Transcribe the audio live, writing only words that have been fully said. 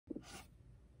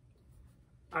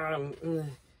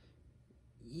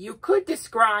You could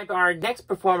describe our next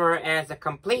performer as a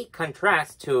complete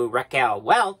contrast to Raquel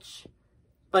Welch,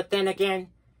 but then again,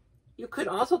 you could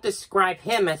also describe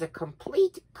him as a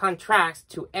complete contrast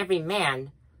to every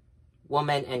man,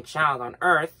 woman, and child on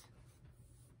Earth.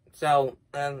 So,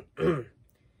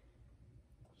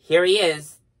 here he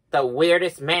is, the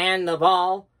weirdest man of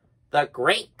all, the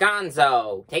great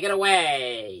Gonzo. Take it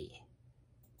away.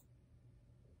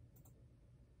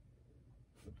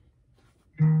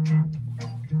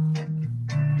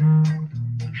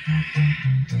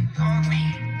 Lonely.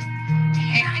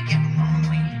 Hey, I get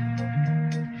lonely.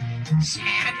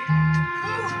 Sad.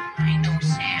 Ooh, I know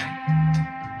sad.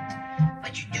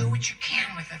 But you do what you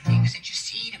can with the things that you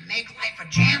see to make life a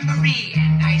jamboree.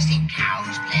 And I see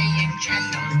cows playing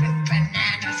cellos with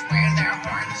bananas where their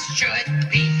horns should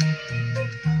be.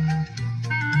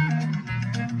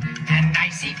 And I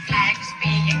see flags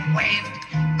being waved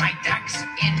by ducks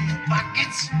in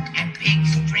buckets and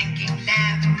pigs drinking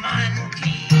lemon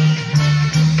tea.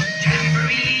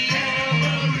 Jamboree,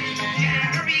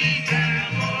 jamboree,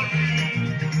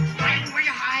 jamboree. Find where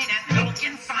you hide and look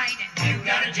inside and you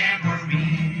got a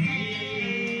jamboree.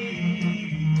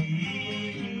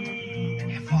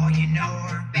 If all you know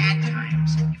are bad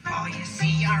times, if all you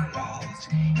see are walls,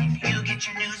 if you get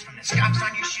your news from the scuffs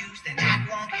on your shoes, then that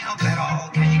won't help at all.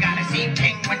 Cause you gotta see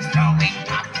penguins throwing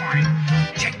popcorn,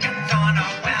 chickens on a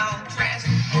well-dressed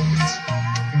goose.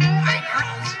 Hi,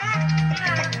 girls.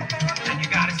 And you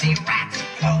gotta see rats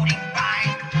floating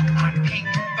by on pink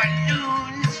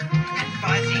balloons and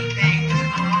fuzzy things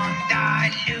on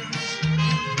the loose.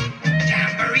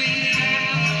 Jamboree,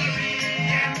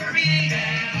 jamboree,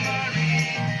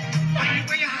 jamboree. Find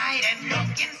where you hide and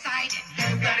look inside and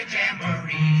you got a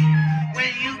jamboree.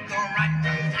 Well, you go run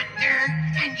from thunder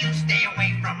and you stay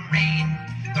away from rain.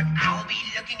 But I'll be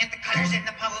looking at the colors in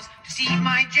the puddles to see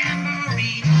my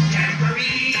jamboree.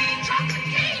 Jamboree, chocolate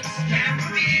cakes.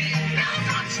 Jamboree, bells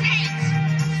on snakes.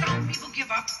 Some people give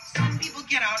up, some people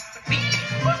get out, but me,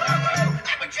 woo-hoo-hoo,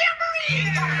 I'm a jamboree.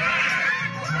 Jamboree,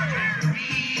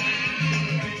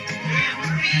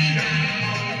 jamboree,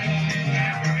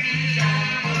 jamboree,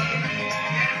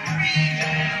 jamboree,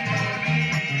 jamboree,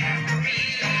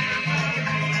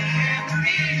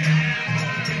 jamboree.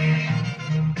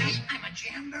 I'm a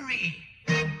jamboree.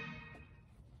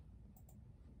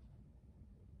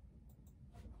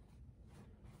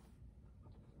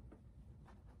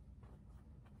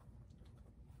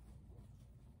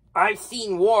 I've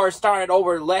seen wars started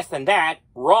over less than that.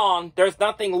 Wrong. There's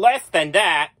nothing less than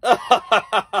that.